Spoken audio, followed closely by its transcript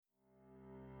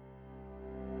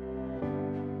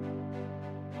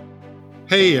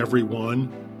Hey everyone,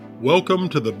 welcome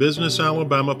to the Business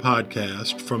Alabama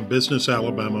podcast from Business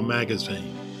Alabama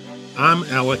Magazine. I'm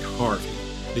Alec Harvey,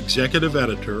 Executive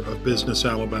Editor of Business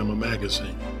Alabama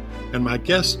Magazine, and my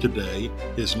guest today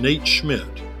is Nate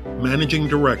Schmidt, Managing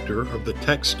Director of the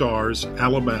TechStars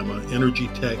Alabama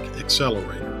EnergyTech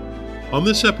Accelerator. On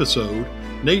this episode,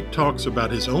 Nate talks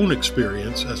about his own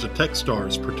experience as a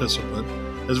TechStars participant,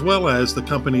 as well as the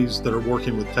companies that are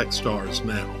working with TechStars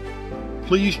now.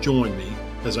 Please join me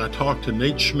as I talk to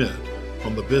Nate Schmidt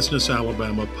on the Business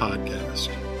Alabama podcast.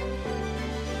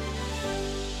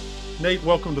 Nate,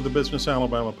 welcome to the Business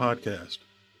Alabama podcast.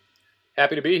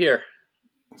 Happy to be here.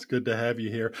 It's good to have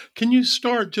you here. Can you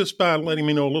start just by letting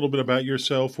me know a little bit about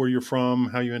yourself, where you're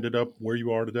from, how you ended up where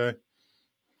you are today?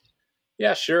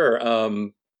 Yeah, sure.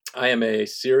 I am a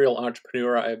serial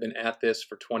entrepreneur. I've been at this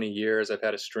for 20 years. I've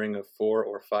had a string of 4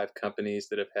 or 5 companies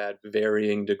that have had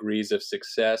varying degrees of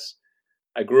success.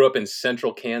 I grew up in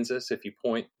central Kansas. If you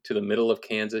point to the middle of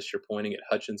Kansas, you're pointing at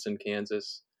Hutchinson,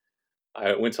 Kansas.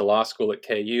 I went to law school at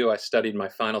KU. I studied my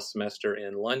final semester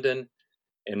in London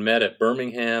and met a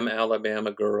Birmingham,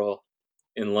 Alabama girl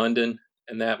in London.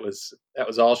 And that was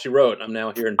all she wrote. I'm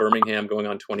now here in Birmingham going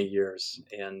on 20 years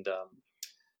and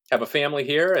have a family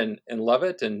here and love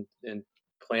it and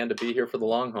plan to be here for the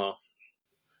long haul.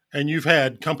 And you've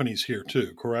had companies here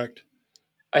too, correct?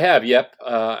 I have, yep,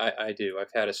 I do.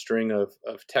 I've had a string of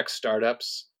tech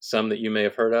startups, some that you may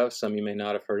have heard of, some you may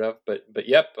not have heard of. But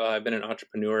yep, I've been an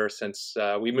entrepreneur since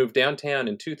we moved downtown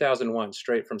in 2001,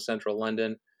 straight from central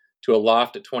London to a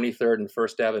loft at 23rd and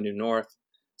 1st Avenue North.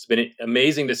 It's been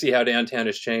amazing to see how downtown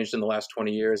has changed in the last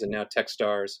 20 years. And now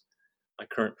TechStars, my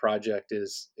current project,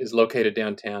 is located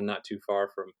downtown, not too far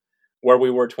from where we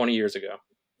were 20 years ago.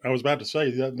 I was about to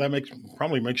say that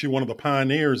probably makes you one of the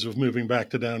pioneers of moving back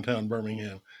to downtown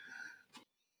Birmingham.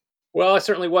 Well, I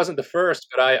certainly wasn't the first,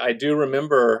 but I do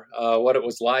remember what it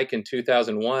was like in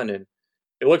 2001, and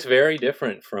it looked very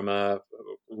different from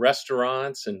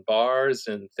restaurants and bars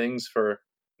and things for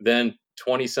then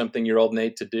 20-something-year-old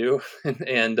Nate to do,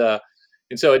 and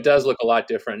so it does look a lot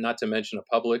different. Not to mention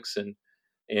a Publix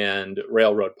and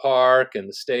Railroad Park and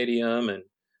the stadium, and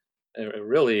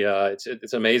really,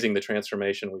 it's amazing the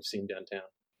transformation we've seen downtown.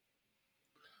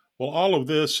 Well, all of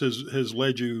this has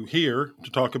led you here to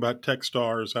talk about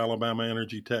TechStars Alabama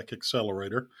EnergyTech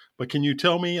Accelerator. But can you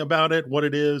tell me about it, what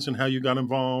it is, and how you got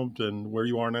involved, and where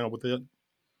you are now with it?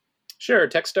 Sure.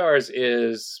 TechStars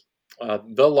is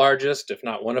the largest, if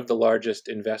not one of the largest,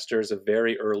 investors of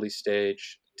very early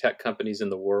stage tech companies in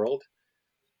the world.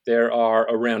 There are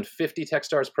around 50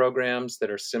 TechStars programs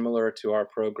that are similar to our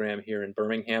program here in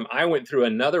Birmingham. I went through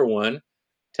another one,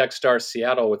 TechStars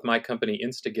Seattle, with my company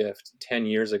InstaGift 10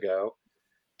 years ago.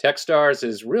 TechStars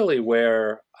is really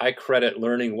where I credit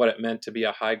learning what it meant to be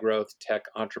a high-growth tech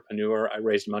entrepreneur. I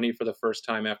raised money for the first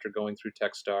time after going through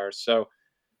TechStars. So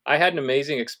I had an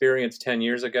amazing experience 10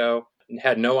 years ago and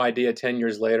had no idea 10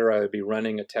 years later I would be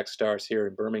running a TechStars here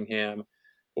in Birmingham.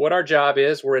 What our job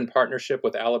is, we're in partnership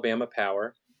with Alabama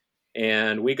Power.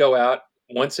 And we go out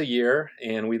once a year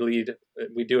and we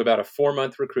do about a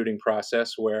 4-month recruiting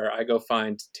process where I go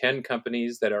find 10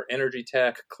 companies that are energy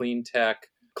tech, clean tech,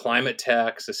 climate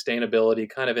tech, sustainability,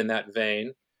 kind of in that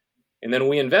vein. And then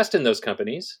we invest in those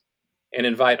companies and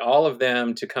invite all of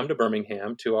them to come to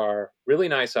Birmingham to our really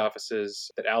nice offices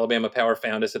that Alabama Power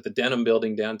found us at the Denham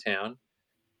building downtown.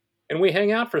 And we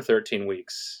hang out for 13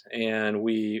 weeks and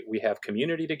we have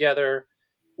community together.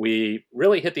 We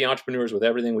really hit the entrepreneurs with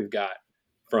everything we've got,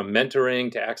 from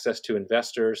mentoring to access to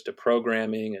investors to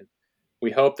programming. And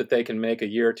we hope that they can make a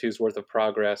year or two's worth of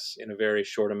progress in a very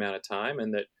short amount of time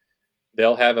and that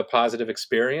they'll have a positive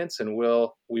experience and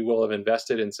we will have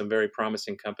invested in some very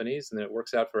promising companies and it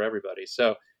works out for everybody.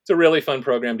 So it's a really fun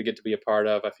program to get to be a part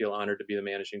of. I feel honored to be the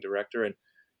managing director. And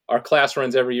our class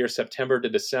runs every year, September to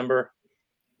December.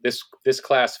 This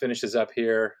class finishes up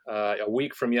here a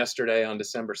week from yesterday on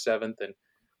December 7th. And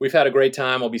we've had a great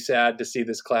time. I'll be sad to see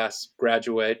this class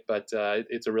graduate, but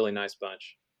it's a really nice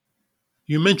bunch.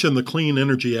 You mentioned the clean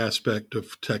energy aspect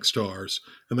of TechStars,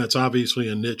 and that's obviously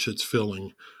a niche it's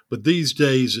filling. But these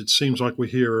days, it seems like we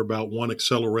hear about one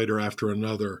accelerator after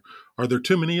another. Are there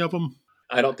too many of them?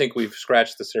 I don't think we've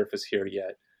scratched the surface here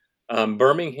yet.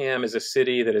 Birmingham is a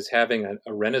city that is having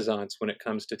a renaissance when it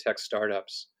comes to tech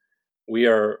startups.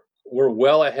 We're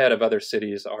well ahead of other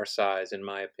cities our size, in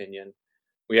my opinion.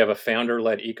 We have a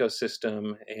founder-led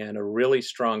ecosystem and a really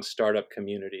strong startup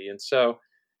community. And so,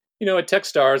 at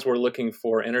TechStars, we're looking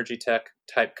for energy tech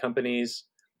type companies.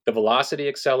 The the Velocity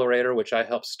Accelerator, which I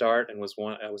helped start and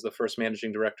I was the first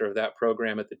managing director of that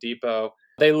program at the Depot.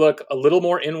 They look a little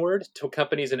more inward to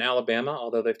companies in Alabama,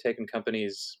 although they've taken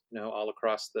companies, all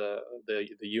across the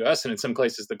U.S. and in some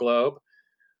places the globe.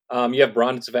 You have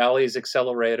Bronze Valley's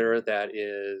accelerator that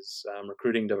is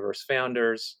recruiting diverse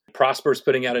founders. Prosper's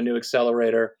putting out a new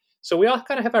accelerator. So we all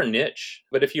kind of have our niche.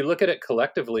 But if you look at it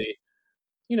collectively,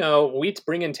 we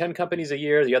bring in 10 companies a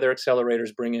year. The other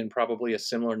accelerators bring in probably a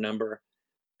similar number.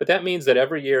 But that means that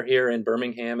every year here in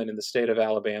Birmingham and in the state of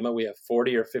Alabama, we have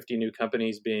 40 or 50 new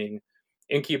companies being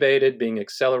incubated, being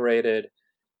accelerated,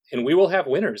 and we will have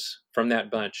winners from that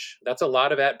bunch. That's a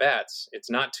lot of at-bats. It's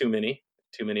not too many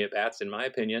at-bats, in my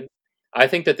opinion. I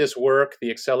think that this work, the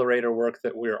accelerator work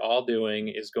that we're all doing,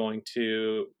 it's going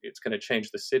to change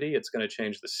the city. It's going to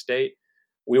change the state.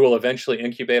 We will eventually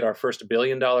incubate our first $1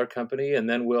 billion company, and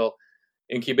then we'll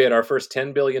incubate our first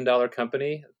 $10 billion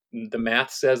company. The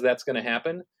math says that's going to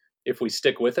happen if we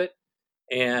stick with it.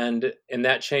 And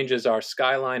that changes our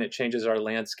skyline. It changes our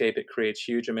landscape. It creates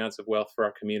huge amounts of wealth for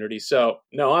our community. So,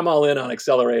 no, I'm all in on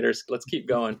accelerators. Let's keep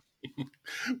going.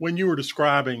 When you were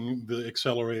describing the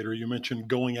accelerator, you mentioned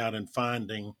going out and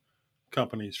finding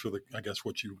companies for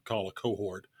what you would call a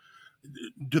cohort.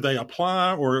 Do they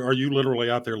apply, or are you literally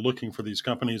out there looking for these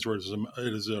companies, or is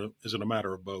it a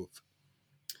matter of both?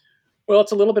 Well,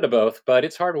 it's a little bit of both, but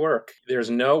it's hard work. There's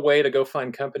no way to go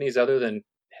find companies other than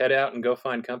head out and go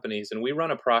find companies. And we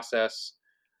run a process,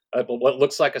 what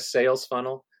looks like a sales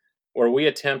funnel, where we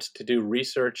attempt to do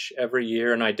research every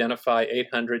year and identify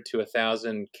 800 to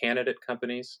 1,000 candidate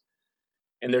companies.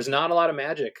 And there's not a lot of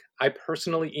magic. I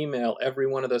personally email every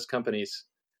one of those companies.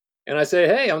 And I say,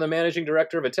 hey, I'm the managing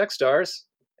director of a TechStars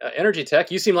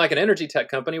EnergyTech. You seem like an energy tech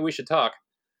company. We should talk.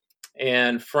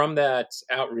 And from that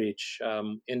outreach,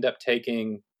 end up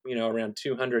taking, around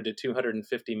 200 to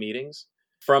 250 meetings.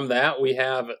 From that, we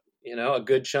have, a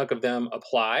good chunk of them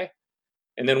apply.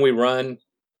 And then we run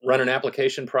an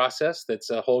application process that's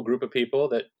a whole group of people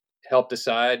that help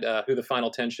decide who the final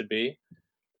 10 should be.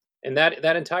 And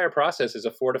that entire process is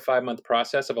a 4 to 5 month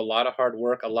process of a lot of hard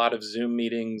work, a lot of Zoom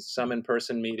meetings, some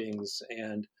in-person meetings,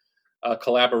 and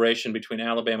collaboration between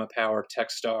Alabama Power,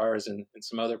 TechStars, and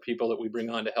some other people that we bring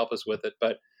on to help us with it.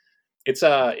 But it's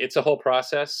a whole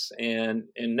process, and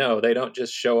no, they don't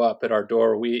just show up at our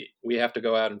door. We have to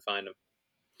go out and find them.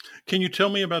 Can you tell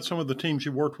me about some of the teams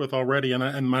you've worked with already?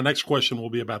 And my next question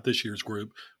will be about this year's group.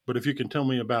 But if you can tell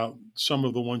me about some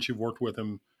of the ones you've worked with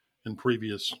in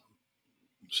previous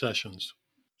sessions.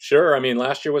 Sure. I mean,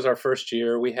 last year was our first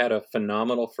year. We had a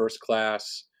phenomenal first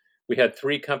class. We had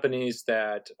 3 companies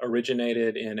that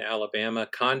originated in Alabama.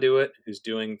 Conduit, who's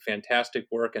doing fantastic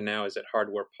work and now is at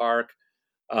Hardware Park.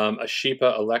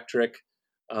 Ashipa Electric,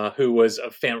 who was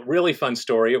a really fun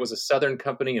story. It was a Southern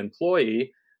Company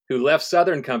employee who left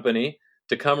Southern Company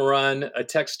to come run a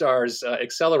TechStars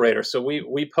accelerator. So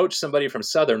we poached somebody from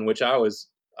Southern, which I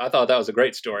thought that was a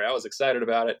great story. I was excited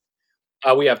about it.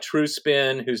 We have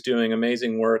TrueSpin, who's doing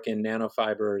amazing work in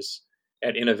nanofibers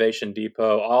at Innovation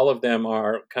Depot. All of them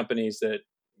are companies that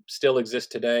still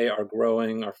exist today, are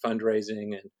growing, are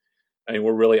fundraising, and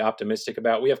we're really optimistic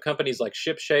about. We have companies like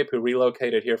ShipShape, who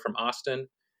relocated here from Austin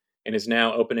and is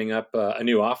now opening up a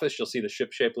new office. You'll see the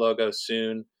ShipShape logo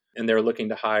soon, and they're looking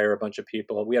to hire a bunch of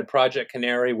people. We had Project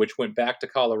Canary, which went back to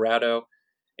Colorado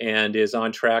and is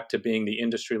on track to being the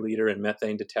industry leader in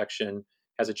methane detection,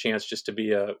 has a chance just to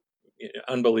be a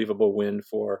unbelievable win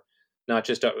for not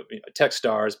just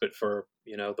TechStars, but for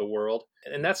the world.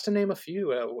 And that's to name a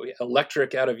few.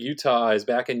 Electric out of Utah is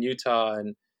back in Utah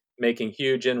and making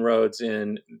huge inroads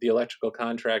in the electrical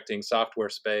contracting software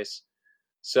space.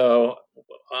 So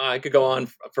I could go on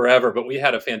forever, but we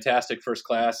had a fantastic first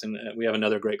class, and we have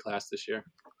another great class this year.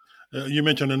 You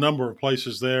mentioned a number of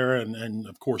places there, and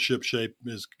of course, ShipShape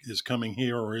is coming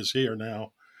here or is here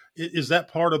now. Is that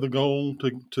part of the goal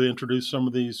to introduce some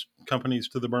of these companies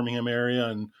to the Birmingham area,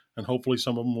 and hopefully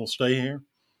some of them will stay here?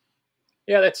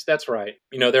 Yeah, that's right.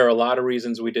 There are a lot of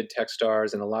reasons we did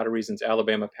TechStars, and a lot of reasons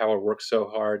Alabama Power worked so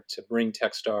hard to bring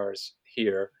TechStars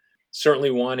here.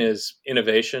 Certainly one is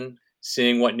innovation.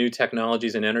 Seeing what new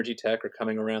technologies in energy tech are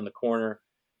coming around the corner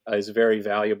is very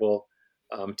valuable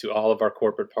to all of our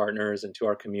corporate partners and to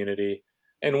our community.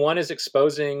 And one is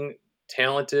exposing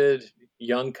talented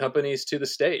young companies to the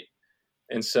state.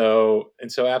 And so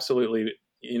absolutely,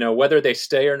 whether they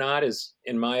stay or not is,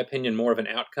 in my opinion, more of an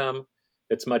outcome.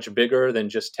 It's much bigger than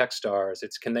just TechStars.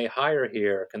 It's, can they hire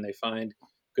here? Can they find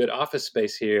good office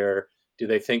space here? Do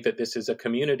they think that this is a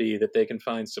community that they can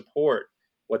find support?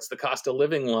 What's the cost of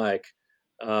living like?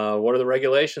 What are the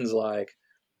regulations like?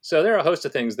 So there are a host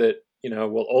of things that,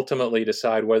 will ultimately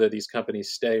decide whether these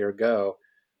companies stay or go.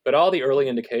 But all the early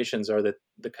indications are that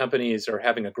the companies are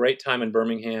having a great time in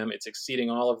Birmingham. It's exceeding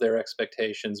all of their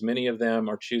expectations. Many of them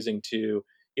are choosing to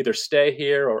either stay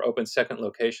here or open second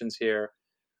locations here.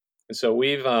 And so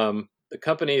the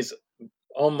companies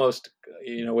almost,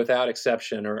 without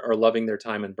exception, are loving their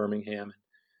time in Birmingham.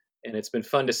 And it's been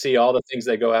fun to see all the things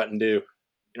they go out and do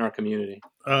in our community.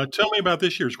 Tell me about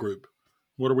this year's group.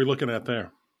 What are we looking at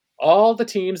there? All the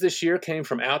teams this year came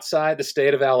from outside the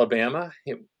state of Alabama.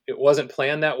 It wasn't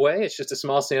planned that way. It's just a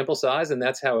small sample size, and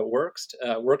that's how it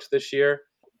worked this year.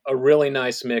 A really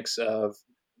nice mix of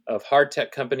hard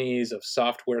tech companies, of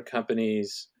software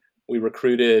companies. We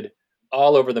recruited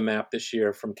all over the map this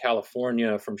year, from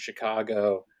California, from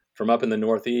Chicago, from up in the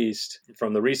Northeast,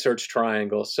 from the Research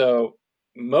Triangle. So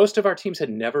most of our teams had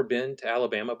never been to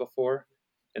Alabama before,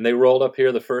 and they rolled up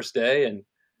here the first day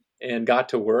and got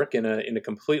to work in a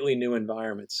completely new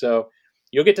environment. So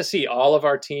you'll get to see all of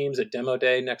our teams at Demo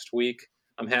Day next week.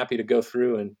 I'm happy to go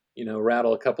through and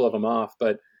rattle a couple of them off,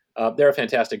 but they're a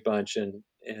fantastic bunch, and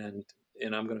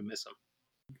I'm going to miss them.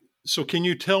 So can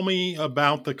you tell me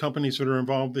about the companies that are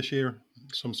involved this year?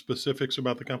 Some specifics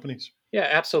about the companies? Yeah,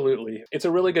 absolutely. It's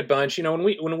a really good bunch.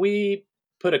 When we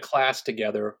put a class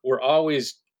together, we're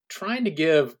always trying to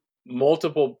give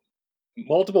multiple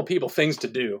people things to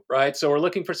do, right? So we're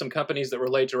looking for some companies that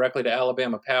relate directly to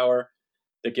Alabama Power,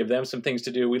 that give them some things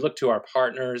to do. We look to our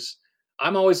partners.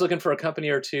 I'm always looking for a company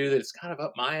or two that's kind of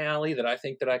up my alley that I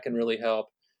think that I can really help.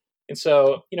 And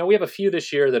so, we have a few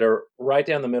this year that are right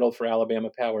down the middle for Alabama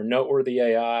Power. Noteworthy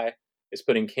AI is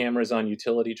putting cameras on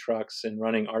utility trucks and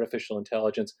running artificial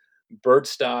intelligence.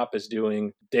 BirdStop is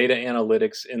doing data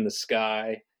analytics in the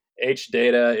sky.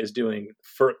 HData is doing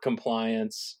FERC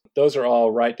compliance. Those are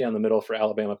all right down the middle for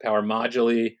Alabama Power.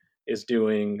 Moduli is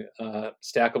doing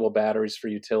stackable batteries for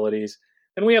utilities.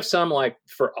 And we have some, like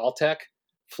for Alltech,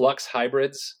 Flux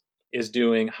Hybrids is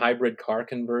doing hybrid car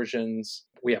conversions.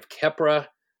 We have Kepra,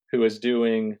 who is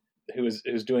doing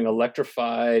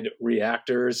electrified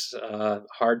reactors,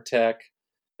 hard tech.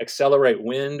 Accelerate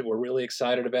Wind, we're really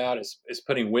excited about, is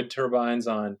putting wind turbines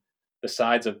on the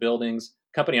sides of buildings.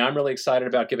 Company I'm really excited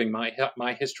about, giving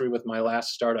my history with my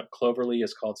last startup, Cloverly,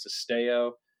 is called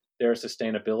Sisteo. They're a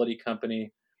sustainability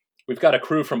company. We've got a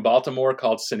crew from Baltimore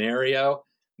called Scenario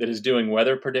that is doing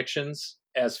weather predictions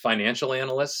as financial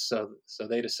analysts. So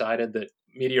they decided that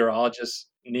meteorologists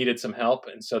needed some help,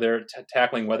 and so they're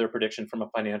tackling weather prediction from a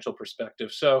financial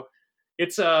perspective. So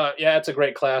it's a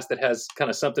great class that has kind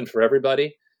of something for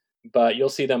everybody. But you'll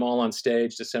see them all on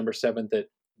stage December 7th at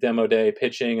Demo Day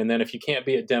pitching, and then if you can't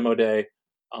be at Demo Day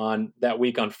on that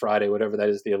week on Friday, whatever that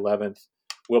is, the 11th,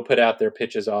 we'll put out their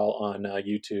pitches all on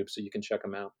YouTube, so you can check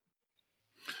them out.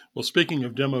 Well, speaking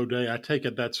of Demo Day, I take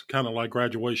it that's kind of like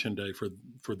graduation day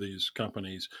for these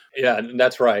companies. Yeah,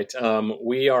 that's right.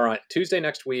 We are on Tuesday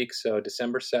next week, so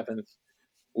December 7th.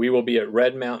 We will be at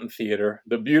Red Mountain Theater,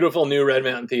 the beautiful new Red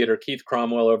Mountain Theater. Keith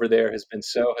Cromwell over there has been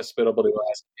so hospitable to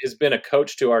us. He's been a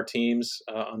coach to our teams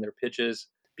on their pitches.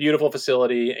 Beautiful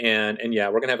facility, and yeah,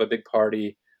 we're going to have a big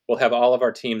party. We'll have all of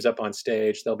our teams up on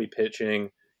stage. They'll be pitching.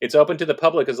 It's open to the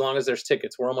public as long as there's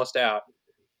tickets. We're almost out.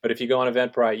 But if you go on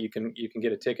Eventbrite, you can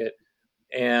get a ticket.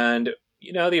 And,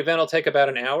 the event will take about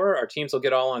an hour. Our teams will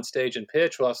get all on stage and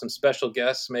pitch. We'll have some special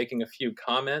guests making a few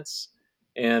comments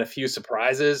and a few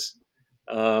surprises.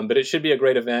 But it should be a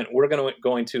great event. We're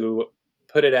going to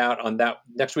put it out on that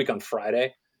next week on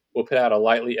Friday. We'll put out a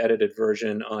lightly edited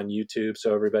version on YouTube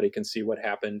so everybody can see what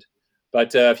happened.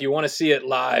 But if you want to see it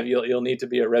live, you'll need to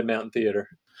be at Red Mountain Theater.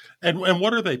 And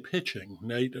what are they pitching,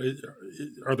 Nate?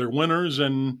 Are there winners,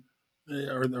 and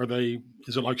are they?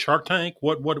 Is it like Shark Tank?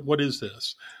 What is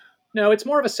this? No, it's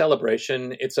more of a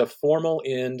celebration. It's a formal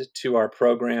end to our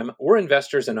program. We're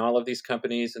investors in all of these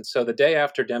companies, and so the day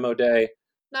after Demo Day,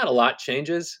 not a lot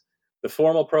changes. The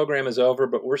formal program is over,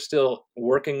 but we're still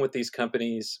working with these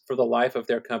companies for the life of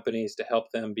their companies to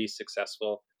help them be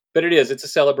successful. But it's a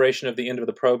celebration of the end of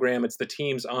the program. It's the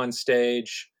teams on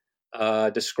stage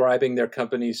describing their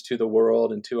companies to the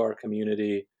world and to our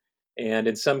community. And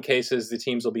in some cases, the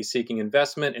teams will be seeking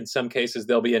investment. In some cases,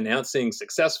 they'll be announcing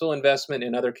successful investment.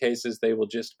 In other cases, they will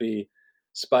just be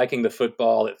spiking the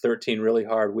football at 13 really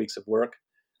hard weeks of work.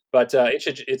 But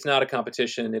it's not a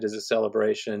competition. It is a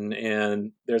celebration,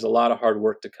 and there's a lot of hard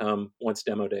work to come once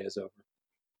Demo Day is over.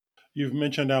 You've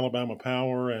mentioned Alabama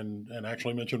Power and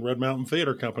actually mentioned Red Mountain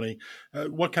Theater Company.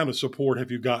 What kind of support have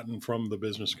you gotten from the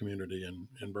business community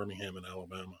in Birmingham and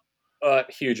Alabama? A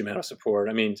huge amount of support.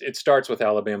 I mean, it starts with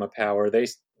Alabama Power.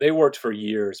 They worked for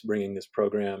years bringing this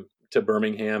program to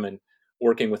Birmingham and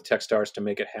working with TechStars to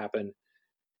make it happen.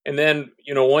 And then,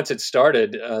 once it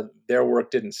started, their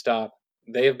work didn't stop.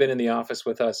 They have been in the office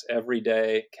with us every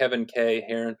day. Kevin Kay,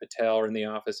 Heron Patel are in the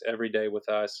office every day with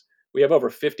us. We have over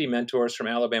 50 mentors from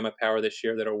Alabama Power this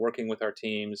year that are working with our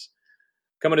teams,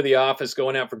 coming to the office,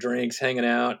 going out for drinks, hanging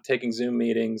out, taking Zoom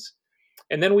meetings.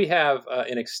 And then we have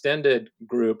an extended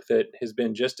group that has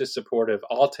been just as supportive.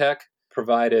 Alltech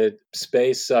provided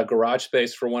space, garage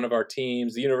space for one of our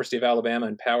teams. The University of Alabama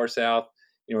and Power South,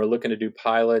 are looking to do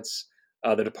pilots.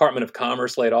 The Department of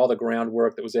Commerce laid all the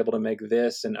groundwork that was able to make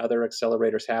this and other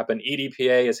accelerators happen.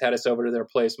 EDPA has had us over to their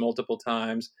place multiple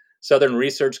times. Southern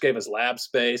Research gave us lab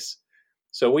space.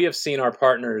 So we have seen our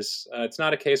partners. It's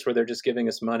not a case where they're just giving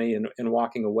us money and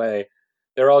walking away.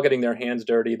 They're all getting their hands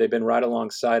dirty. They've been right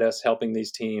alongside us, helping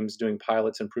these teams, doing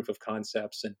pilots and proof of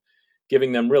concepts, and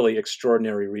giving them really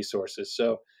extraordinary resources.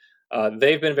 So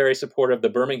they've been very supportive. The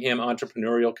Birmingham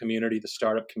entrepreneurial community, the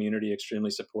startup community, extremely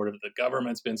supportive. The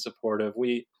government's been supportive.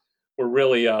 We're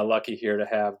really lucky here to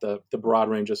have the broad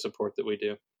range of support that we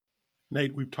do.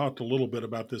 Nate, we've talked a little bit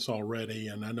about this already,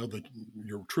 and I know that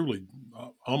you're truly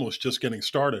almost just getting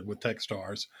started with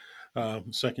TechStars,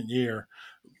 second year.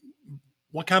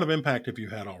 What kind of impact have you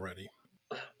had already?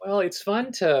 Well, it's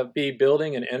fun to be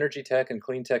building an energy tech and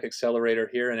clean tech accelerator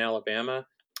here in Alabama.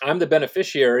 I'm the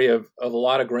beneficiary of a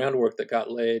lot of groundwork that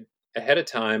got laid ahead of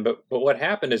time, but what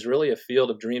happened is really a field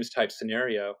of dreams type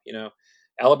scenario.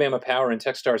 Alabama Power and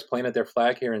TechStars planted their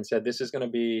flag here and said this is going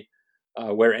to be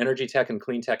where energy tech and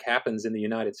clean tech happens in the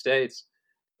United States,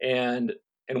 and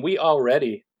we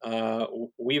already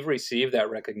we've received that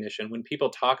recognition. When people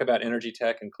talk about energy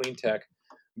tech and clean tech,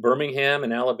 Birmingham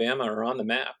and Alabama are on the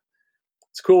map.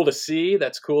 It's cool to see.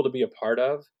 That's cool to be a part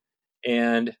of.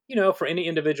 And, for any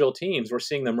individual teams, we're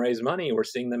seeing them raise money. We're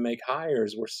seeing them make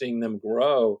hires. We're seeing them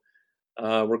grow.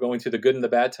 We're going through the good and the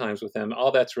bad times with them.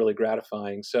 All that's really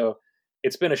gratifying. So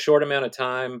it's been a short amount of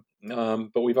time,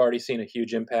 but we've already seen a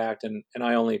huge impact. And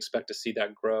I only expect to see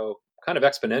that grow kind of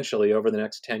exponentially over the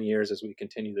next 10 years as we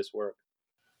continue this work.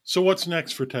 So what's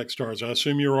next for TechStars? I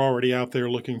assume you're already out there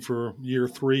looking for year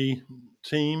 3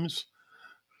 teams.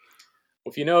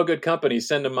 If you know a good company,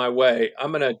 send them my way.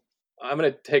 I'm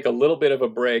gonna take a little bit of a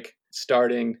break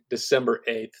starting December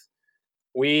 8th.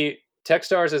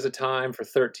 TechStars is a time for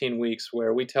 13 weeks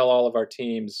where we tell all of our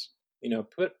teams,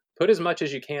 put as much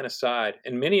as you can aside.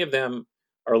 And many of them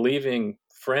are leaving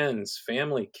friends,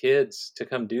 family, kids to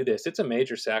come do this. It's a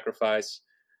major sacrifice.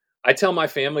 I tell my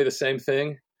family the same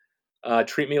thing.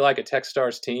 Treat me like a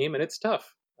TechStars team, and it's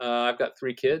tough. I've got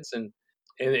 3 kids, and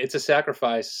it's a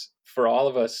sacrifice for all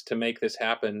of us to make this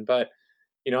happen. But,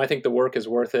 I think the work is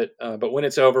worth it. But when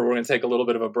it's over, we're going to take a little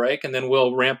bit of a break, and then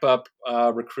we'll ramp up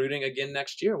recruiting again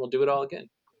next year. We'll do it all again.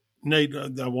 Nate,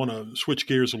 I want to switch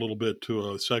gears a little bit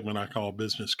to a segment I call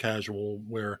Business Casual,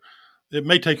 where it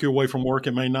may take you away from work,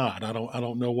 it may not. I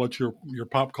don't know what your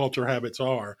pop culture habits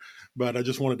are, but I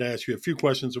just wanted to ask you a few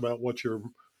questions about what you're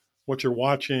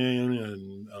watching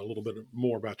and a little bit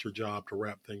more about your job to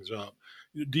wrap things up.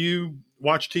 Do you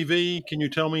watch TV? Can you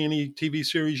tell me any TV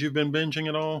series you've been binging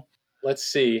at all? Let's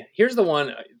see. Here's the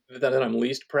one that I'm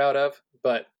least proud of,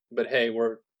 but hey,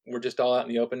 we're just all out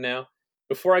in the open now.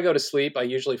 Before I go to sleep, I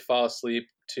usually fall asleep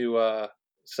to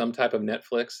some type of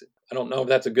Netflix. I don't know if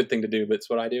that's a good thing to do, but it's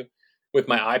what I do with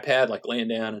my iPad, like laying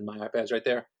down, and my iPad's right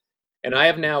there. And I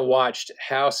have now watched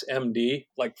House MD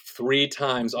like 3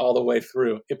 times all the way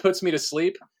through. It puts me to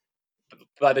sleep.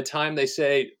 By the time they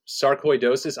say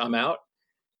sarcoidosis, I'm out.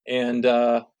 And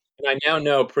I now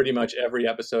know pretty much every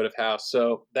episode of House.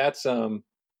 So that's I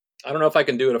don't know if I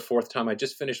can do it a 4th time. I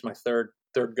just finished my third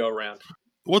go round.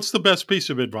 What's the best piece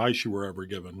of advice you were ever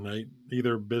given, Nate?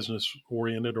 Either business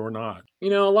oriented or not? A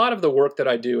lot of the work that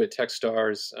I do at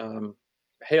TechStars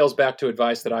hails back to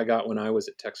advice that I got when I was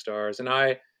at TechStars. And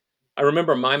I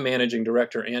remember my managing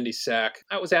director, Andy Sack.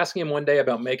 I was asking him one day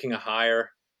about making a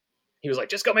hire. He was like,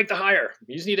 just go make the hire.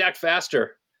 You just need to act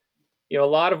faster. A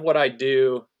lot of what I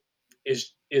do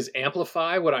is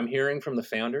amplify what I'm hearing from the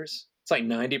founders. It's like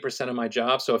 90% of my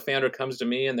job. So a founder comes to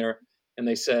me and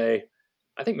they say,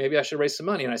 I think maybe I should raise some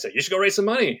money. And I say, you should go raise some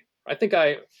money. I think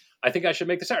I should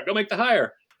make this hire. Go make the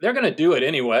hire. They're going to do it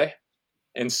anyway.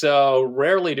 And so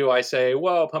rarely do I say,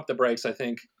 whoa, pump the brakes. I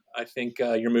think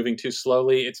you're moving too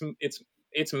slowly.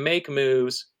 It's make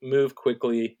moves, move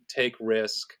quickly, take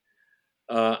risk.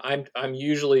 I'm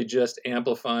usually just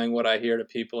amplifying what I hear to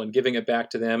people and giving it back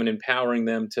to them and empowering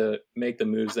them to make the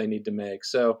moves they need to make.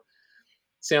 So it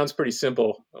sounds pretty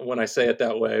simple when I say it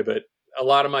that way, but a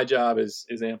lot of my job is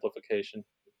amplification.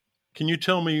 Can you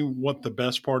tell me what the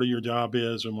best part of your job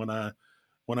is? And when I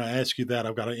ask you that,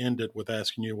 I've got to end it with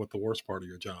asking you what the worst part of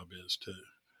your job is too.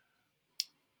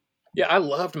 Yeah, I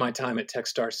loved my time at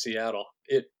TechStars Seattle.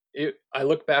 I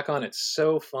look back on it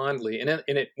so fondly, and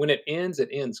when it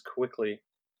ends quickly.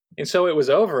 And so it was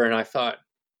over, and I thought,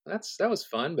 that was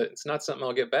fun, but it's not something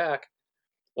I'll get back.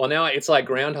 Well, now it's like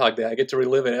Groundhog Day. I get to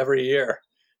relive it every year.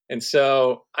 And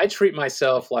so I treat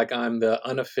myself like I'm the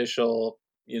unofficial,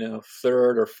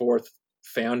 third or fourth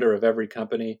founder of every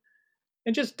company,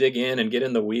 and just dig in and get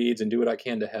in the weeds and do what I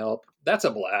can to help. That's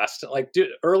a blast. Like,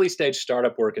 early stage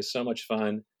startup work is so much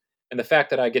fun. And the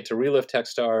fact that I get to relive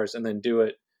TechStars and then do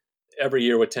it every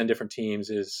year with 10 different teams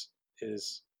is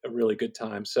a really good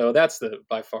time. So that's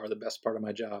by far the best part of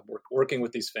my job, working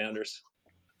with these founders.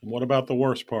 And what about the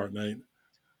worst part, Nate?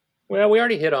 Well, we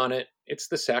already hit on it. It's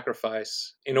the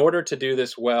sacrifice. In order to do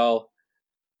this well,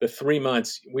 the 3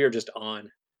 months we are just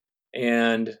on,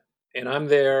 and I'm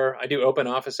there. I do open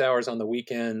office hours on the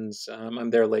weekends. I'm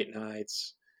there late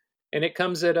nights, and it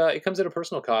comes at a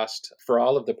personal cost for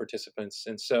all of the participants.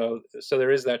 And so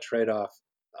there is that trade-off.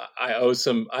 I owe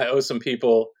some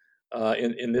people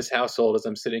in this household, as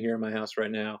I'm sitting here in my house right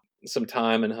now, some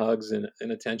time and hugs and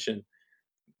attention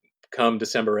come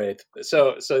December 8th.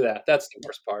 So that's the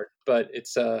worst part, but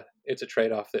it's a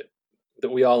trade-off that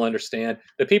we all understand.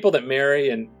 The people that marry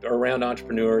and are around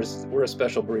entrepreneurs, we're a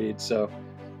special breed. So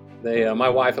my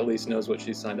wife at least knows what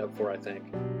she's signed up for, I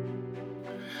think.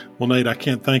 Well, Nate, I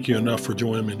can't thank you enough for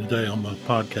joining me today on the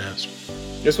podcast.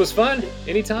 This was fun.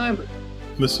 Anytime.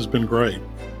 This has been great.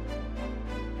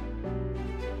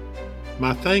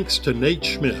 My thanks to Nate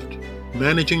Schmidt,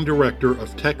 Managing Director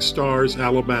of TechStars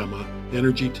Alabama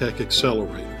EnergyTech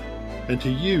Accelerator, and to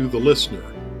you, the listener,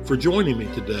 for joining me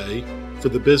today for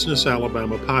the Business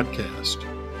Alabama podcast.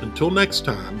 Until next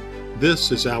time,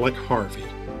 this is Alec Harvey.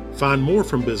 Find more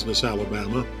from Business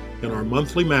Alabama in our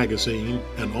monthly magazine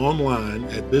and online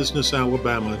at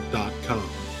businessalabama.com.